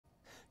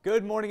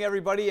Good morning,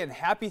 everybody, and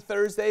happy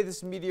Thursday. This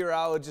is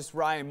meteorologist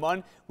Ryan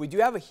Munn. We do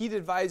have a heat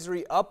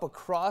advisory up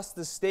across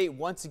the state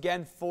once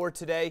again for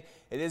today.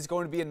 It is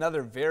going to be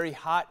another very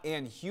hot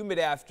and humid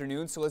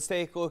afternoon, so let's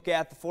take a look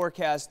at the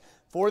forecast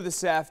for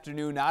this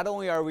afternoon. Not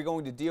only are we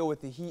going to deal with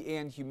the heat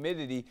and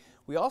humidity,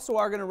 we also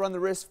are going to run the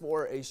risk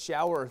for a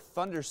shower or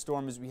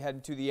thunderstorm as we head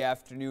into the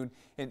afternoon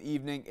and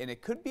evening, and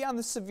it could be on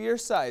the severe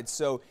side,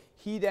 so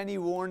heed any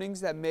warnings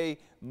that may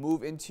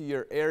move into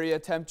your area.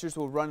 Temperatures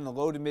will run in the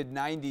low to mid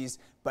 90s,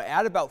 but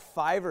add about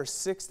 5 or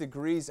 6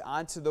 degrees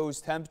onto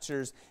those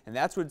temperatures, and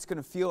that's what it's going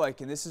to feel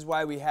like. And this is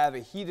why we have a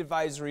heat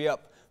advisory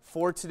up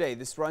for today.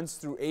 This runs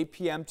through 8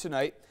 p.m.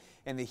 tonight,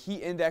 and the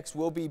heat index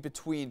will be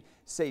between,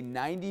 say,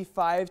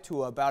 95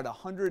 to about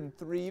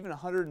 103, even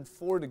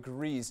 104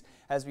 degrees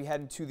as we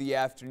head into the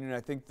afternoon.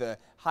 I think the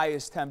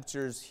highest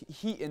temperatures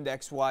heat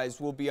index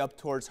wise will be up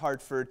towards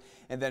Hartford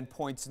and then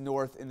points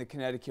north in the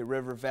Connecticut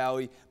River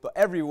Valley. But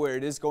everywhere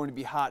it is going to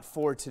be hot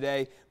for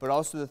today, but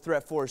also the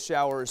threat for a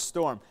shower or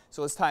storm.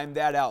 So let's time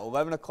that out.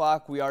 11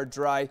 o'clock we are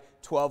dry.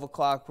 12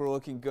 o'clock we're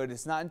looking good.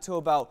 It's not until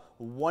about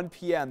 1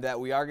 p.m. that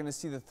we are going to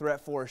see the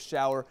threat for a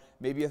shower,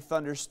 maybe a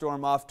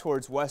thunderstorm off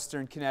towards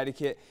western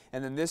Connecticut,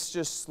 and then this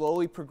just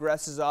slowly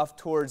progresses off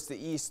towards the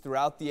east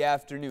throughout the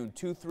afternoon.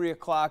 2, 3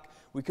 o'clock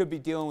we could be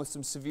dealing with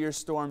some severe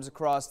storms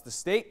across the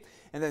state,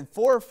 and then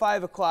 4 or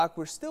 5 o'clock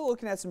we're still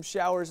looking at some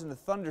showers and the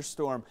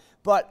thunderstorm,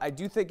 but I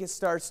do think it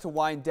starts to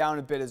wind down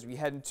a bit as we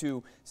head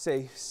into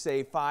say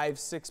 5,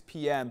 6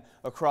 p.m.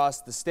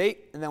 across the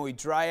state, and then we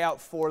dry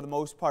out for the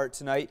most part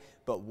tonight,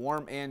 but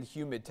warm and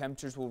humid.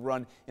 Temperatures will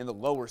run in the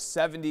lower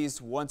 70s.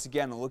 Once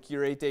again, look at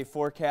your 8-day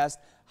forecast.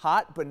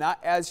 Hot, but not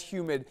as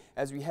humid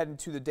as we head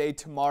into the day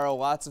tomorrow.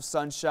 Lots of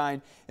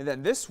sunshine. And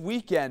then this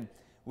weekend,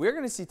 we're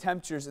going to see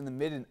temperatures in the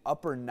mid and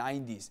upper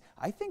 90s.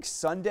 I think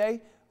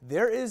Sunday,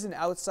 there is an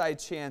outside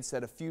chance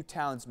that a few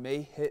towns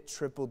may hit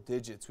triple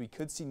digits. We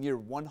could see near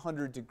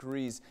 100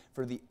 degrees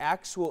for the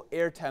actual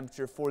air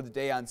temperature for the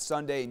day on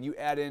Sunday, and you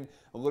add in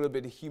a little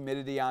bit of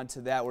humidity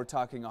onto that, we're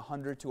talking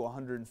 100 to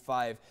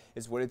 105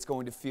 is what it's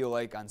going to feel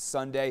like on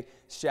Sunday.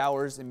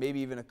 Showers and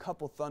maybe even a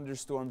couple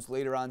thunderstorms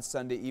later on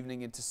Sunday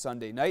evening into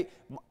Sunday night.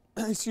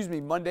 Excuse me,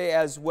 Monday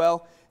as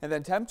well. And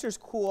then temperatures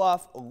cool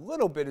off a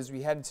little bit as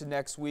we head into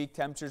next week.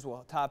 Temperatures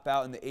will top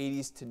out in the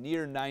 80s to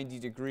near 90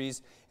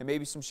 degrees, and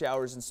maybe some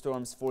showers and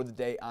storms for the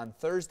day on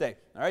Thursday.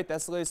 All right,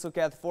 that's the latest look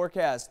at the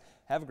forecast.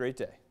 Have a great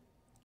day.